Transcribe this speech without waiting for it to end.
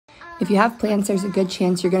If you have plants, there's a good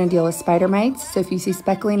chance you're going to deal with spider mites. So if you see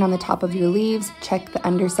speckling on the top of your leaves, check the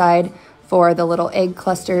underside for the little egg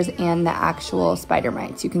clusters and the actual spider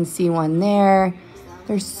mites. You can see one there.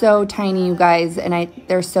 They're so tiny, you guys, and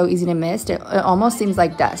they're so easy to miss. It almost seems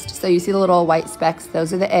like dust. So you see the little white specks,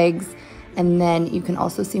 those are the eggs. And then you can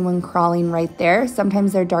also see one crawling right there.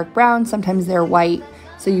 Sometimes they're dark brown, sometimes they're white.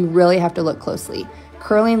 So you really have to look closely.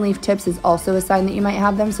 Curling leaf tips is also a sign that you might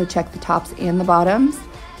have them, so check the tops and the bottoms.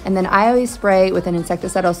 And then I always spray with an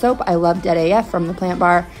insecticidal soap. I love Dead AF from the Plant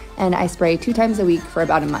Bar, and I spray 2 times a week for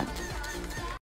about a month.